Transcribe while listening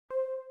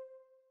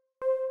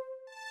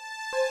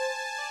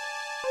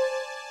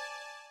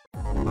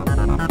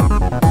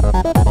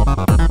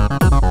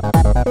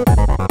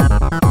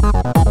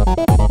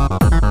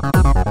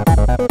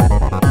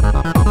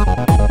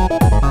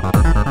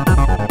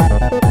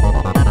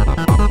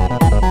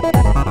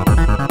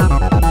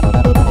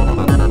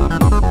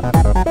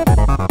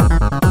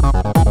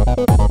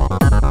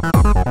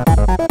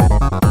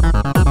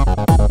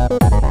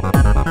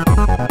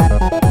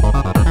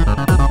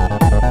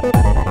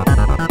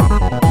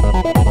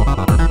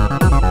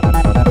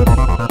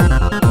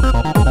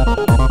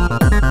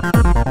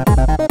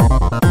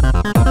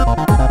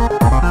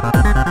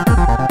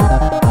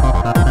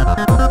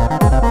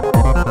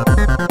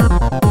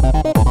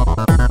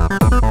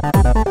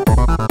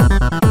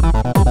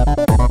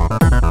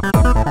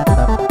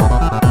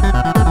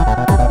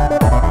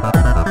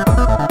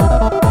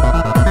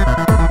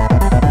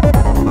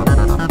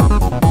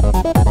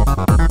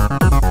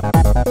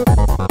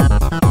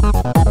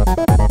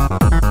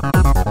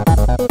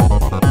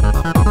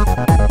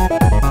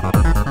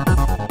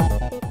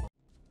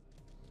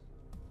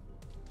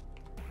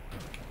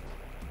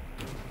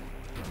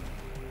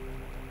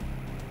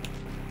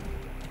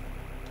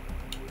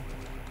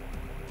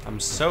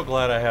so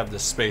glad I have the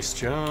space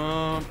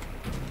jump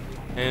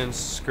and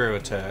screw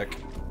attack.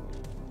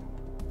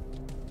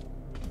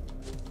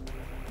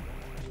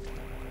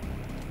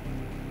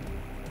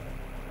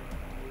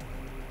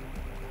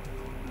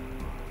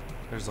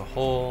 There's a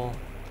hole.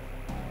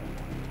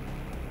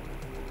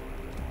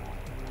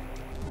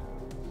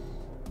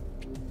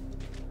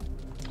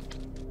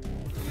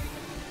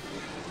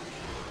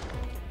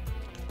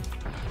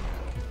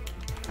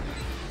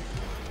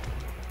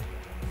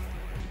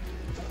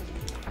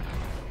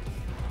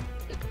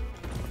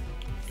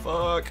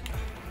 Fuck.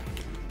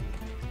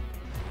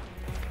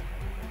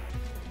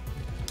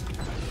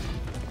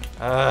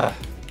 Ah.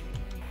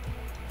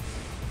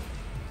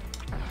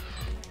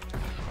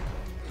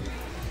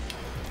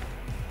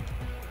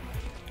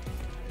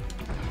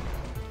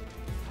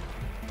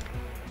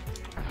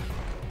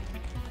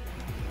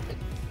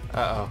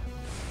 Uh-oh.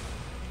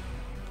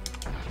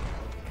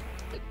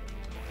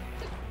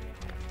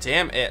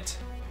 Damn it.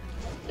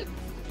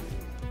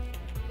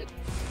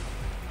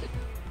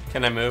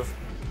 Can I move?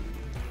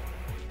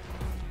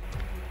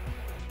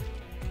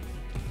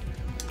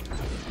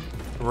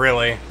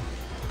 Really?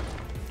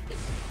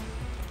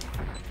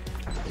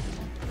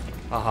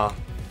 Uh-huh.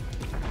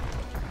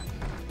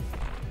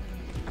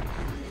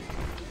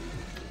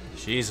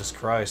 Jesus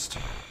Christ.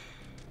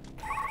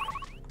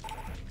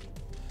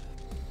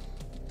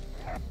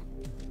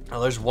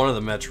 Oh, there's one of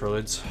the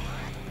Metroids.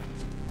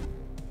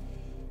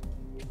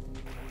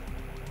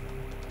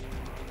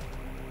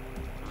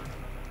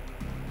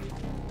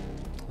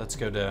 Let's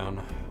go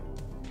down.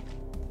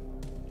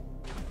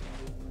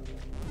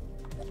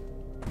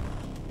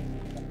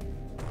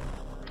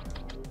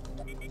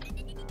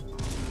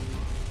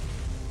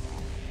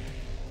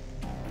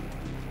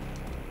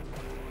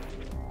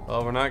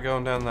 Well, we're not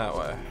going down that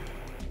way.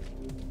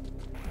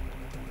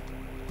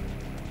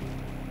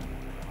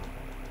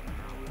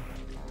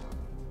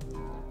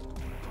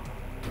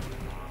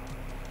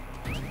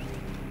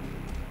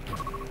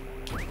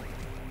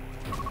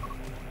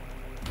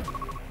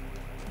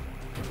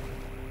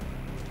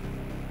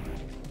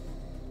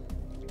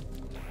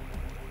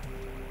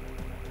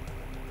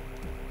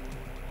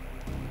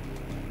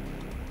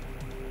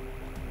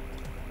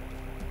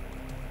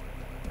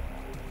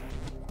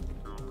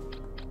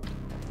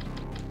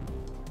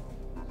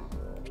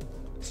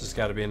 This has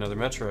got to be another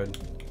Metroid.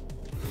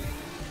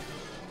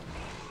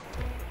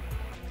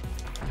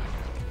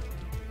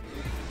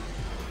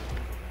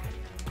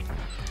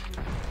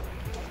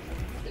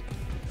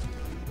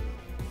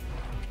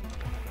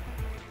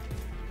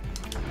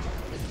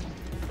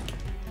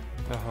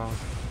 Uh-huh.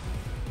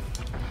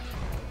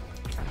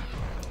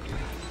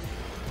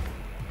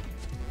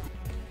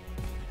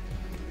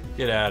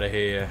 Get out of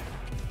here.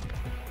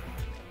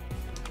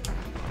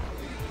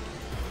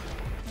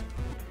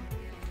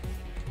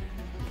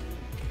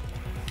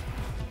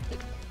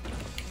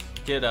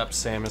 Get up,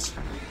 Samus.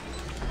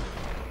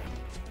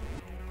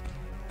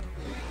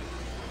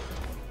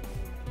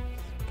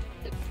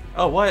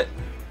 Oh, what?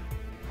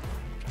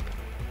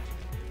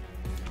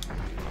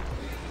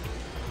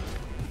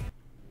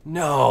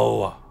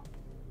 No.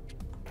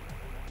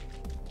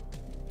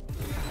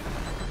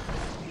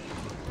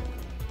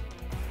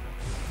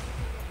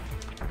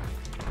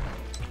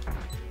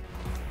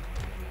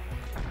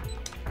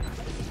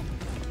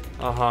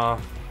 Uh-huh.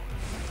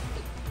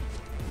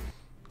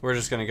 We're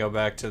just gonna go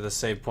back to the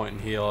save point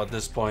and heal at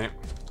this point.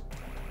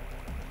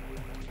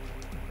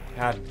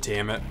 God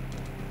damn it.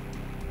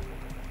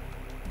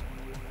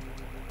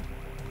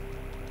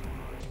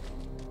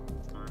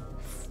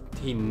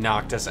 He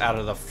knocked us out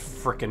of the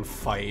frickin'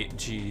 fight.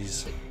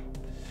 Jeez.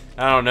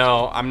 I don't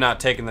know. I'm not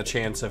taking the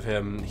chance of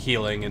him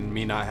healing and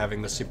me not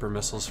having the super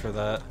missiles for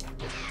that.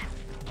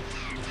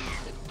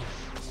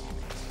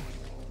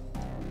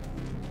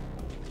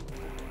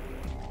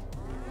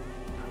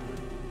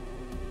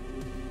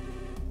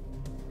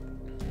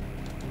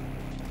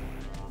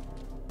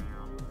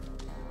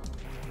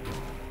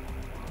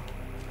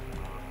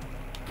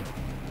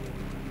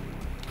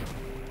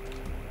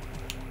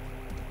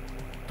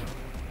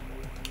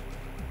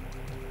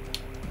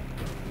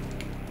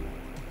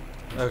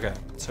 Okay,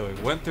 so we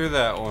went through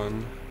that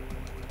one.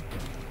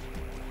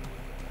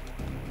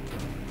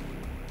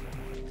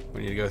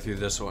 We need to go through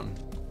this one.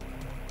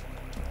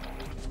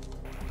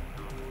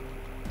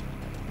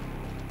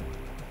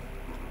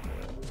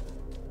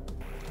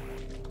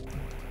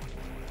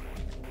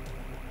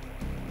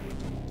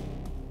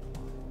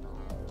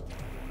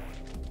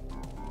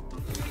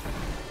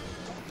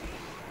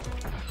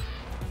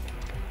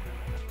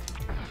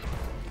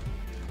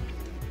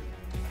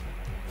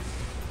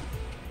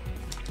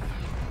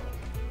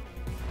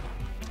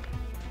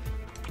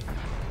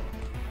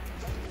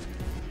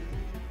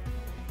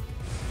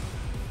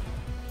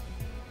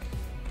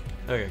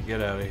 Okay,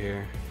 get out of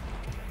here.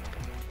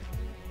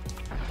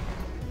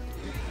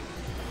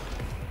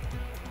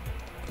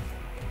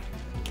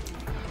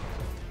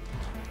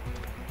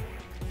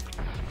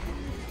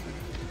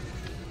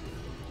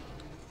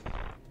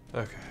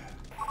 Okay.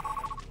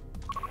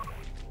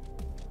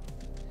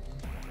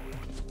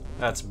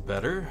 That's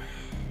better.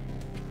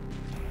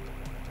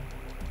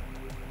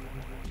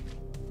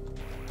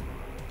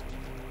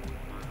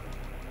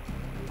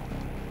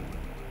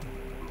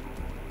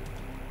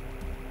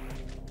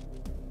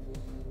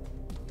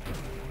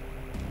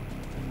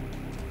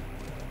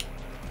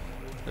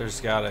 There's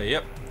gotta,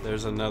 yep,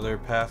 there's another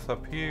path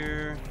up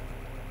here.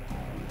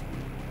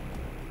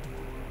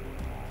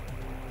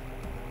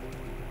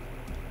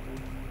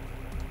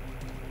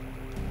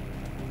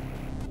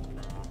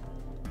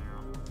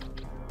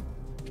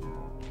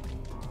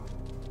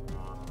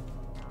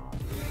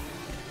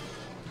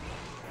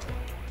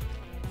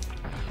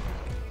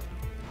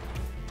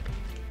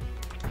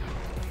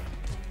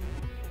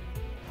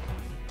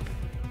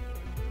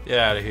 Get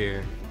out of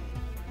here.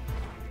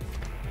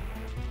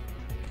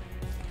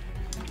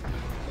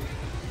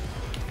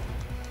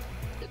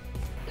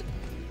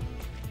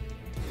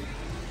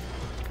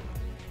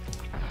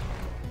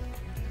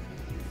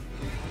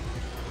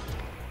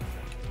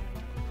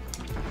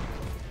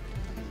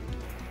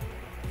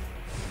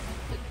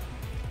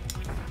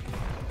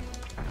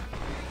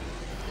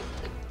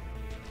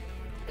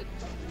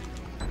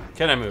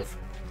 Can I move?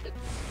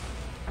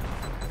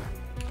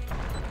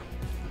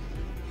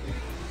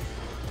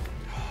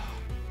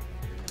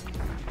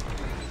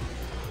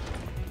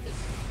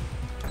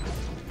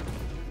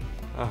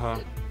 Uh-huh.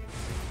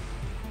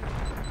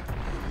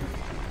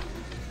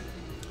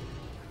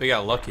 We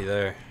got lucky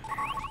there.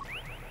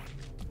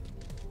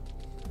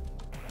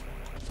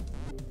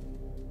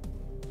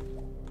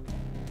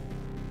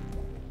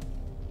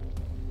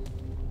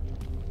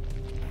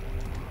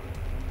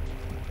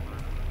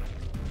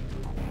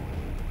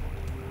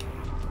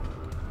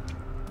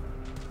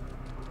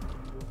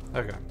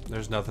 Okay,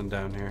 there's nothing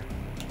down here.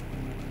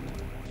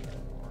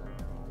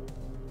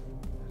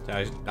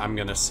 I'm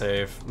gonna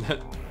save.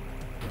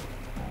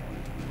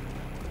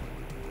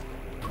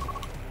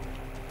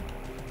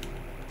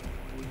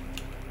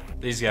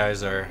 These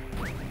guys are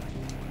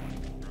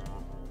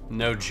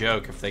no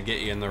joke if they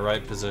get you in the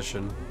right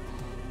position.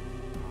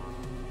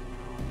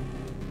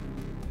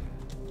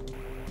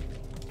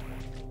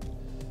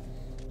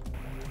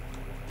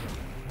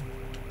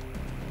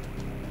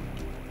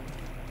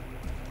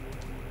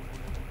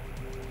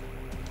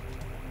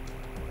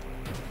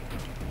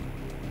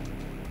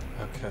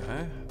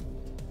 Okay.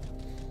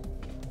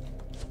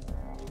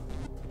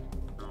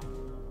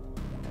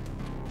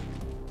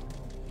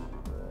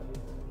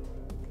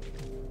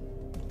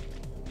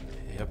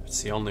 Yep,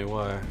 it's the only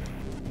way.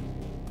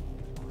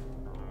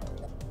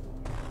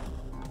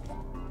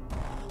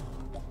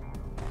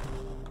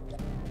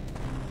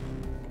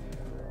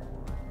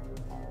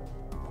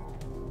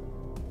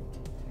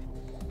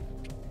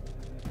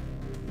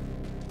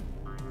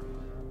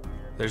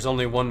 There's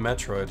only one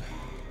Metroid.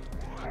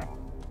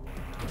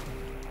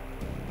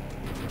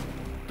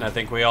 And I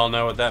think we all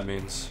know what that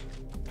means.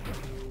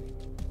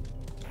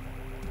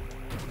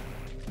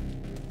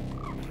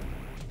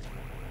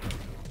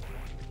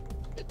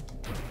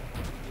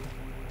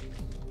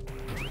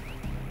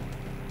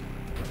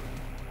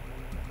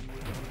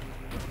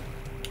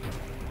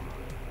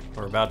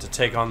 We're about to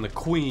take on the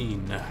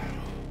Queen.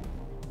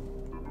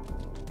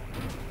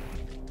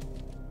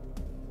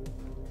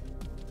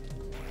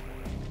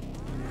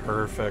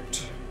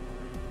 Perfect.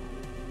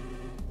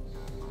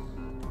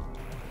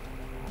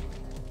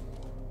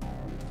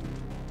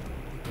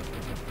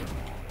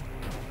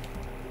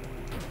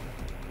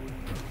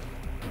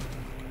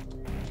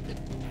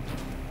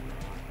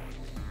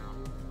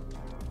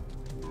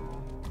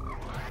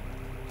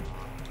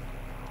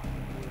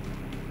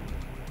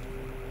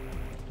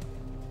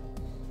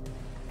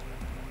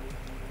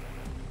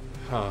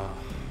 Huh.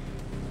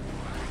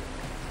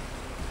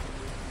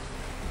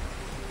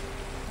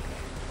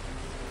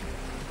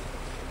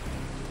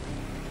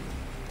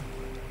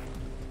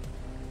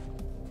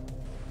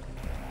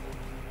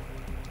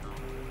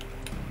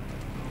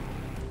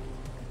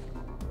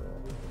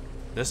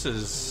 This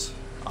is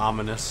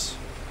ominous.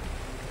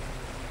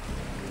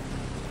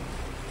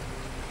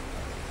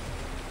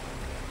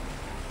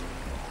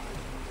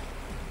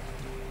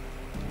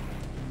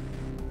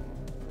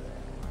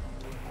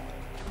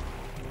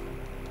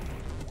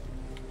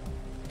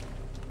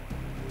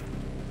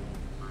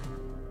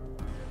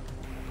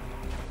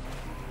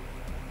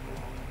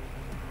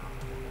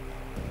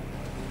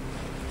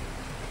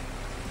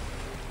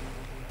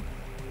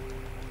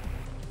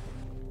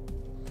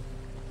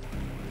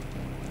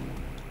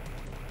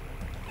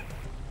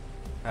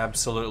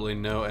 Absolutely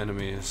no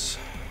enemies.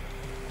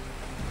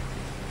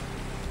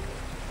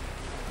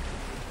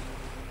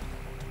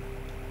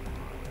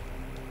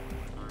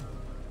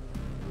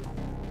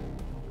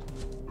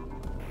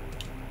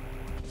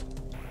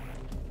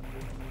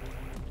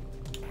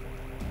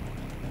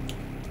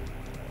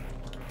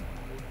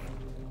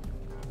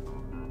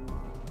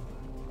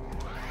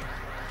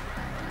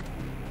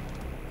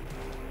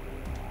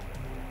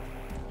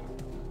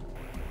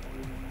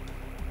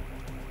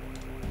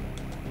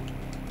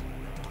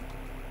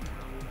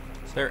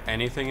 Is there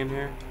anything in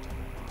here?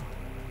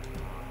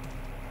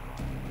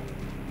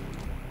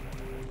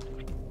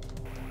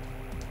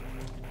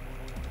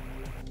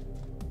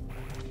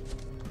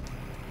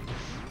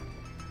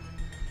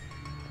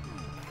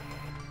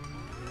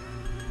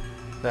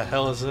 The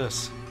hell is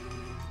this?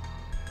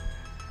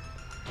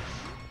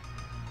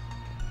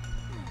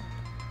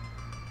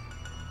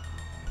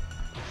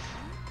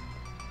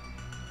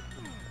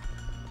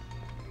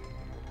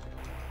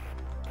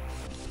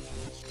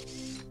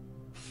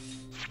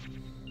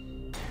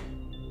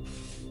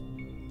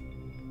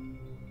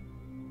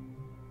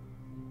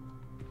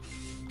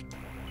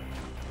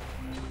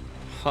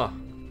 Huh.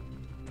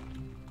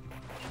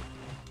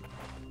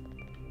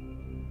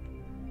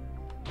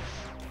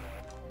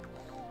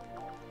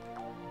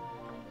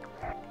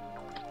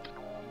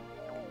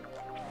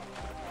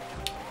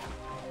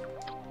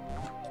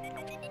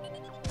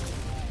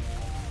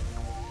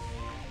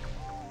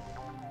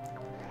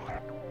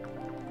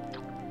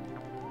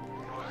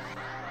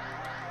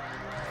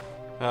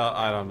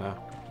 I don't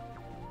know.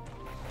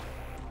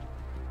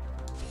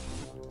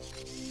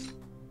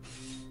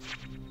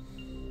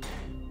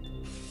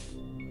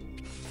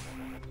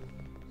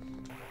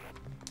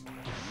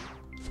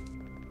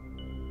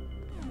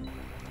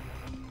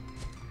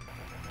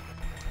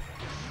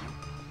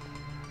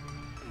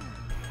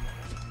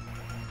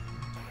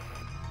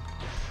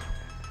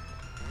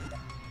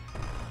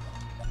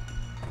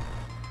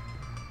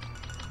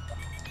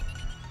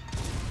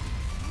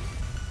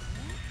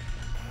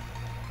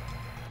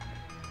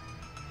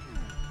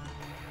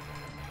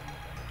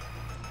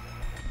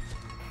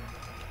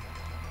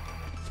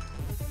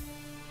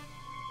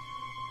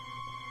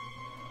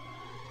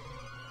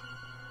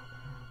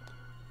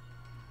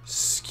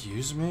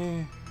 Excuse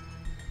me?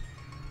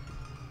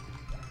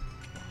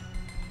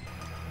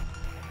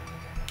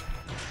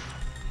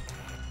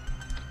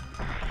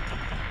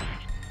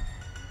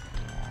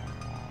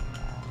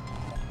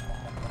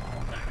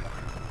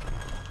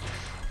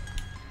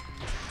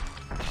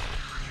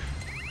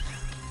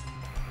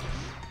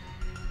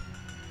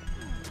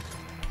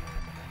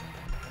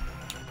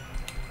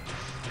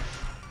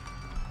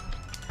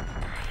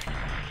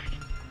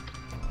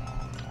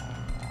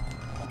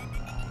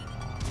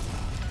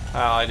 Oh,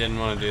 I didn't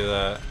want to do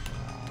that.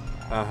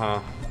 Uh-huh.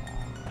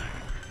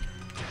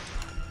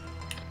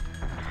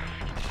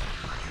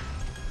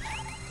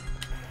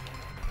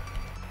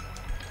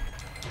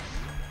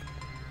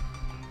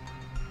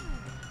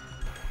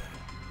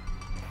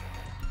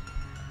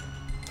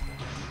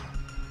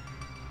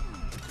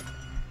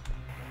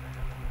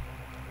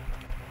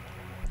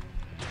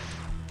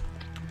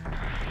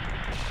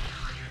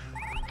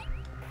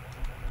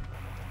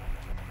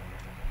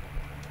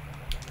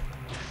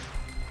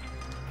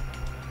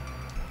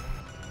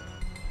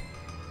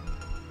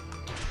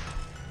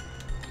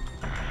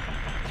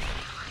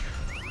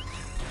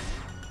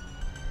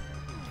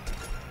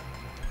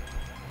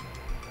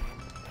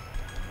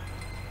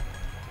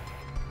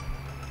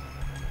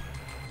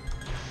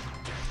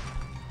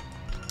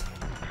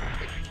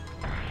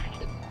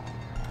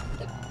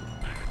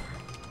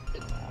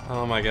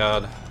 Oh my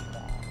god.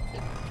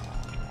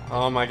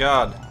 Oh my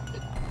god.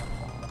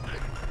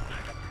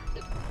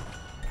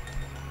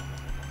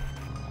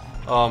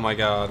 Oh my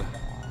god.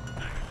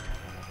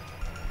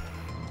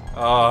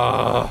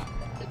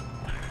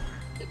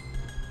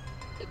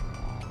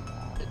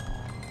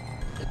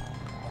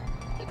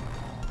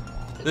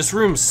 This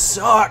room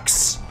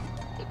sucks!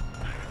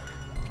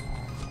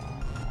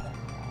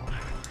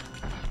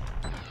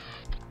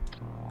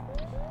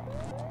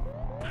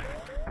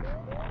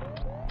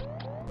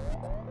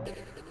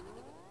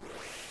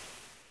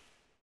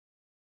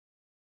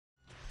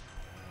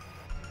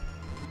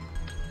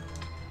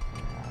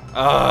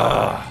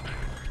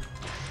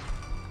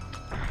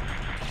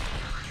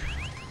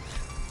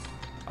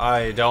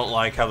 I don't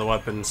like how the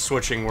weapon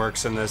switching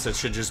works in this. It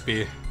should just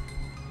be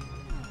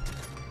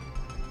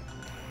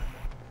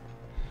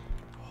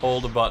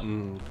hold a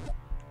button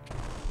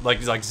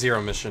like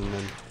Zero Mission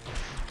and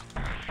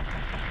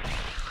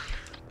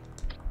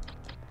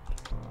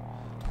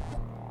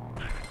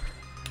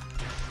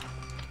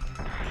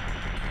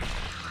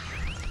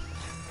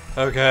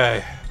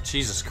okay.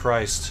 Jesus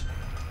Christ.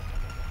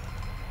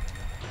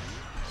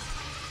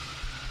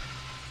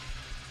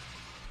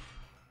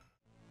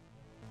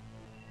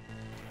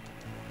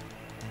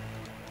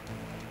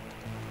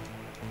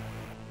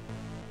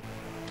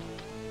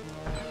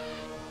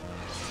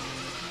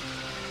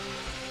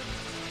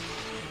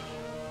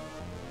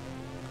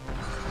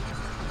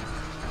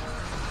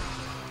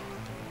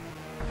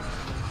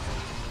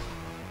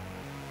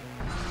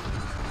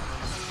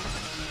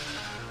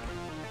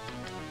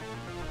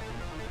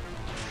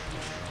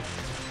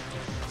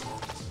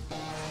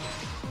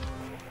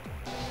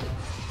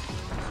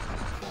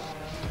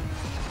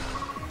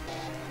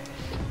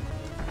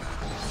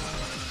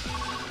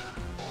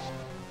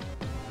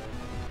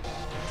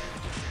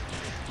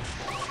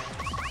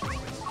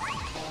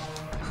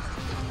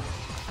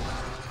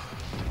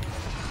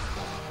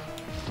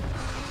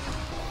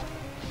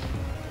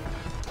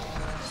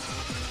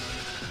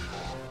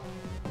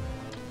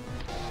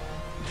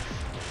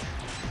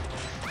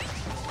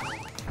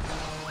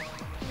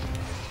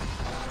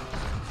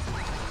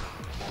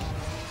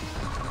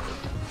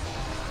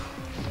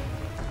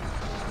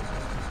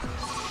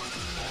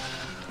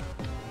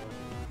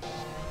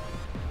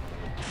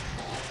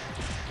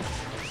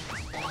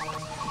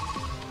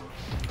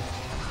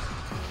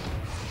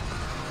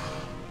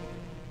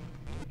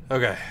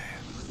 Okay.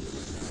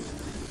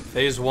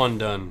 Phase 1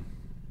 done.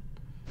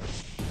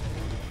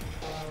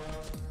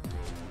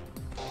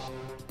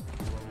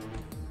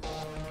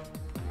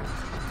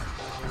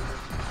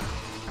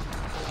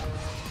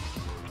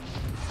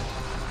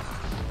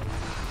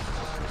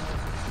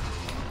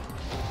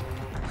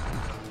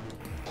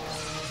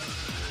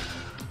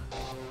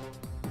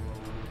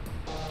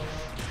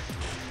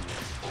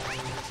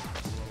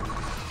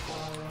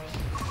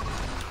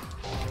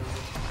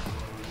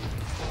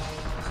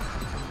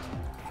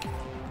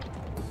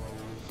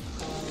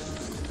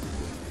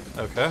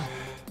 Okay.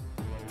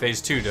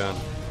 Phase 2 done.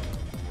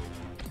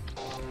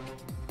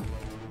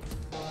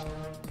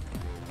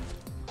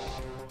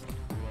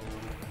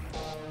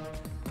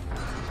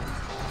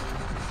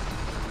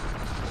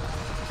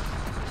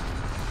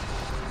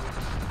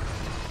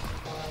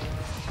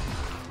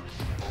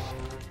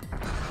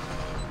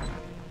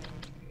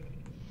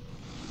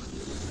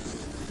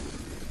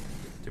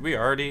 Did we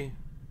already?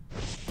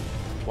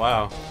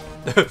 Wow.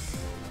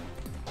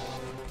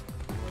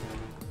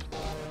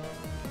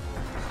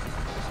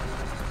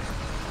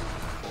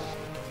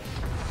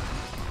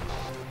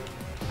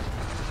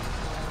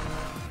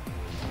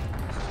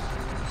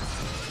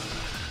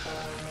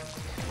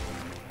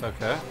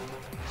 Okay.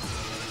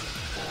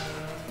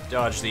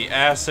 Dodge the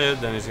acid,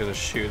 then he's gonna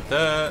shoot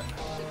that.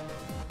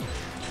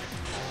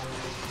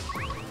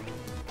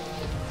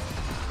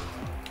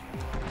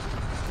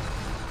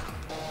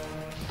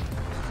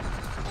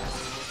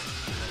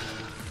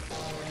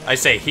 I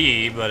say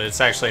he, but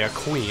it's actually a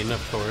queen,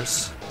 of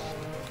course.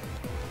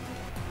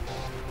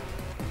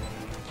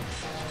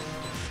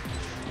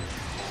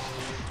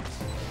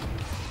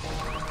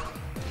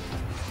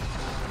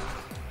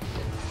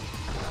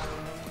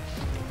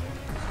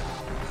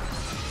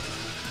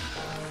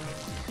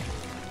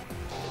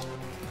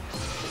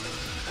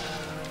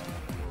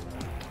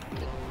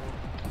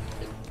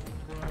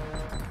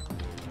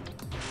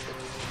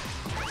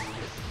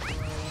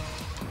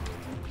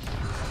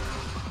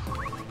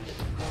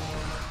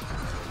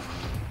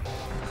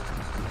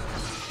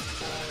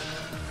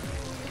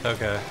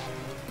 Okay.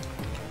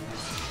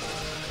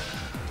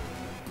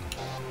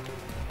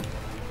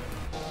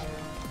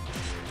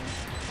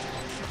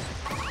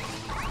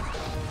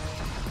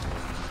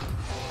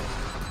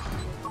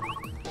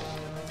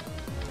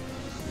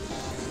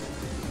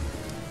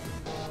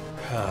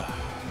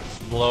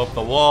 Blow up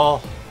the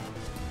wall.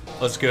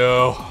 Let's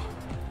go.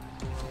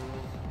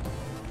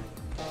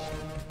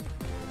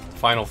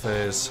 Final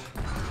phase.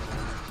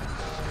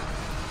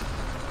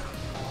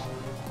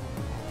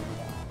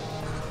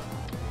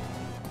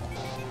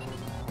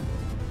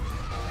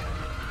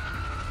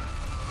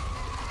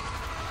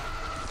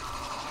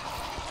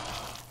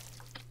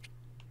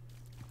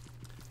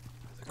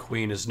 The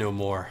queen is no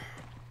more.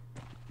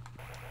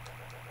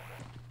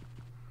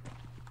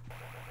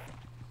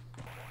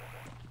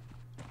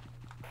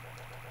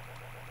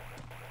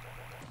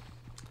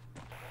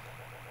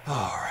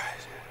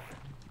 Alright.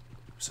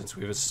 Since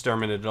we've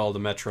exterminated all the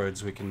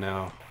Metroids, we can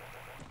now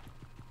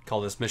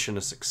call this mission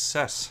a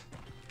success.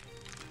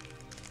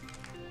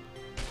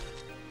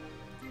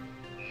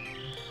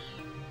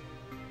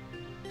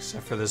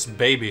 Except for this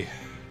baby.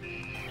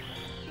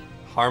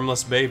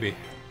 Harmless baby.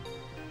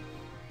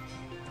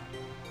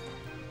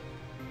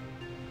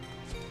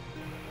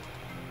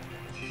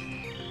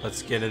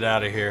 Let's get it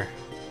out of here.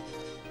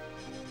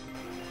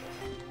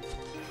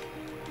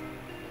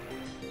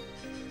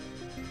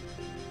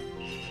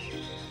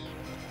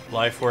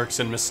 Life works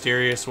in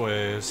mysterious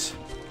ways.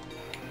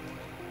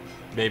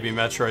 Baby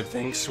Metroid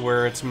thinks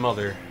we're its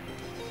mother.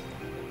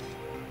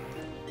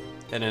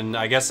 And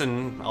I guess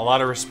in a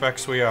lot of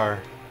respects we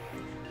are.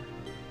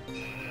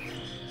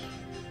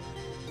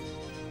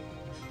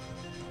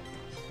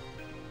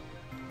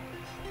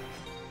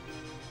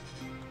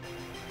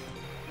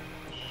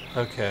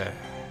 Okay.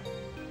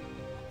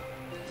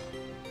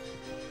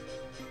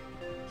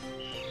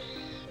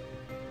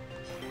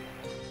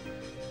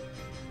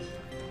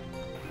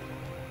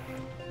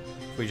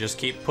 If we just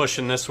keep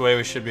pushing this way,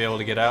 we should be able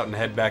to get out and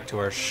head back to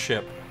our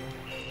ship.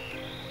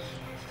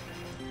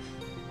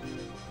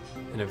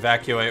 And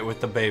evacuate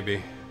with the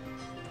baby.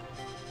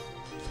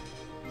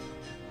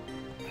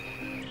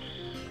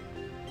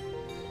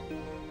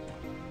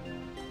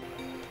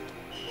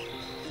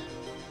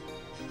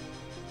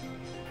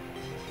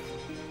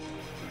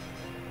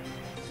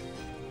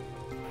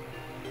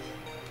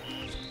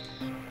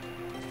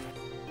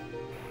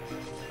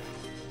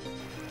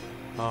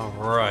 All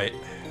right.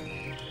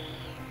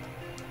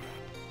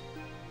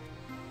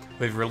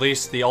 We've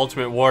released the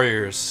Ultimate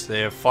Warriors.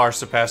 They have far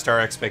surpassed our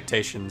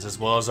expectations, as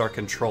well as our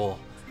control.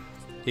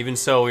 Even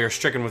so, we are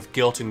stricken with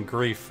guilt and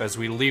grief as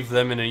we leave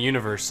them in a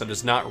universe that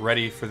is not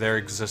ready for their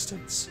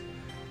existence.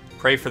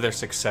 Pray for their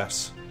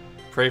success.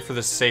 Pray for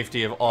the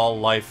safety of all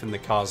life in the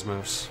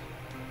cosmos.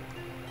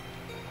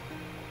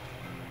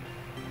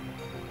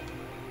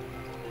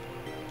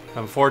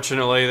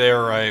 Unfortunately, they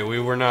were right. We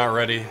were not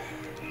ready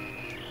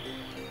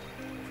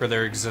for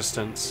their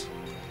existence.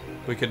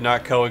 We could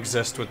not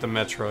coexist with the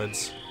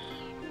Metroids.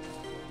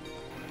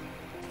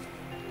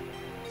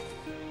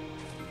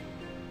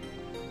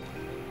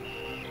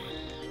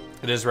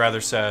 It is rather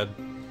sad.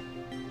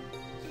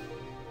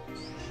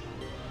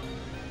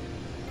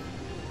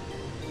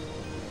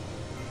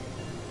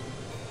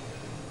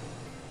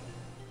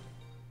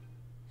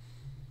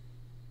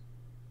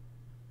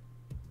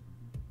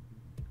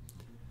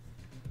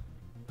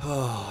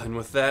 And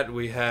with that,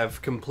 we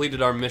have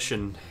completed our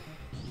mission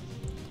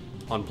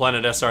on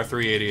planet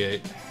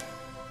SR-388.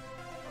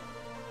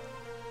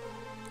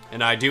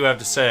 And I do have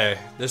to say,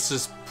 this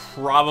is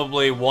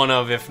probably one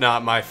of, if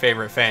not my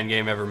favorite fan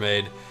game ever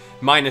made.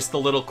 minus the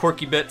little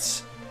quirky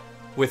bits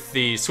with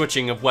the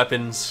switching of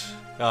weapons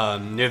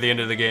near the end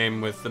of the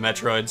game with the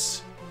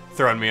Metroids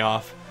throwing me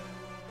off.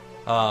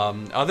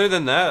 Other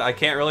than that, I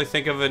can't really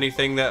think of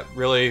anything that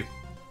really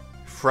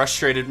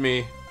frustrated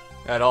me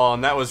at all,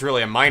 and that was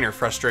really a minor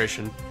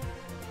frustration.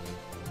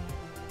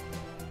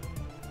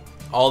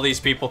 All these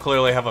people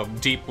clearly have a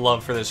deep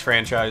love for this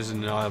franchise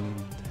and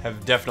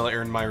have definitely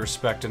earned my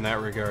respect in that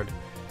regard.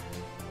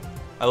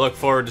 I look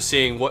forward to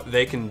seeing what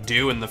they can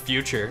do in the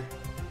future,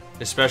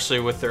 especially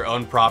with their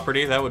own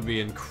property. That would be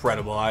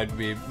incredible. I'd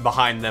be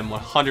behind them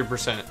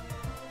 100%.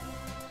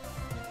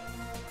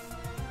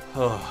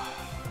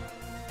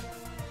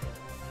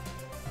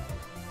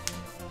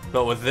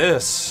 But with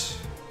this,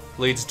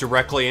 leads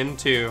directly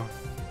into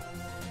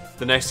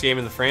the next game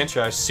in the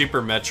franchise,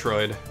 Super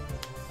Metroid,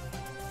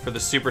 for the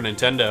Super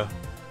Nintendo.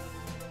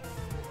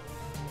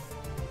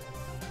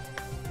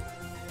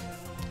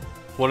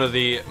 One of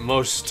the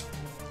most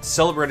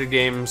celebrated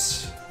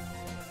games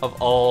of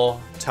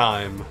all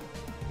time.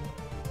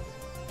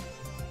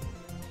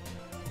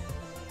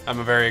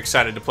 I'm very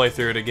excited to play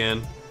through it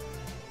again.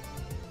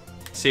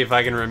 See if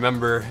I can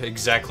remember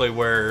exactly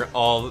where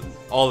all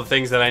the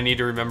things that I need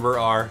to remember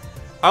are.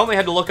 I only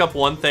had to look up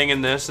one thing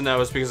in this, and that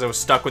was because I was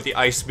stuck with the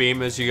ice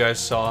beam, as you guys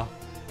saw.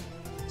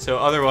 So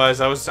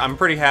otherwise, I'm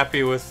pretty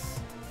happy with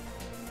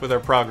our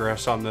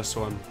progress on this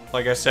one.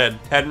 Like I said,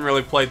 hadn't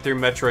really played through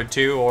Metroid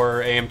 2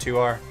 or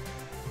AM2R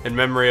in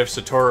memory of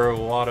Satoru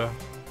Iwata.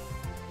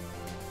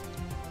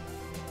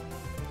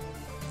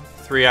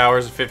 3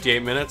 hours and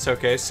 58 minutes.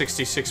 Okay,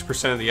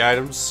 66% of the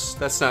items.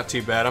 That's not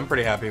too bad. I'm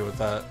pretty happy with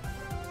that.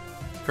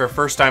 For a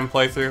first time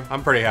playthrough,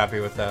 I'm pretty happy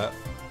with that.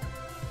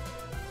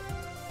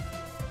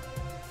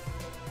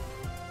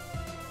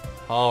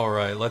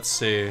 Alright, let's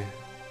see.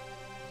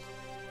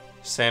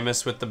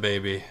 Samus with the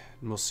baby.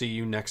 And we'll see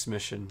you next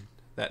mission.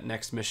 That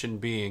next mission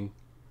being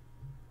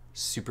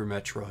Super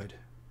Metroid.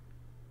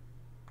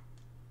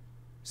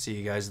 See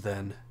you guys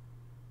then.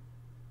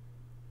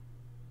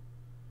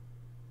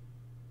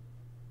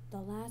 The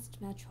last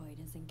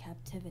Metroid is in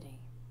captivity.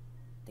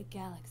 The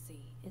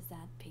galaxy is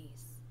at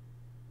peace.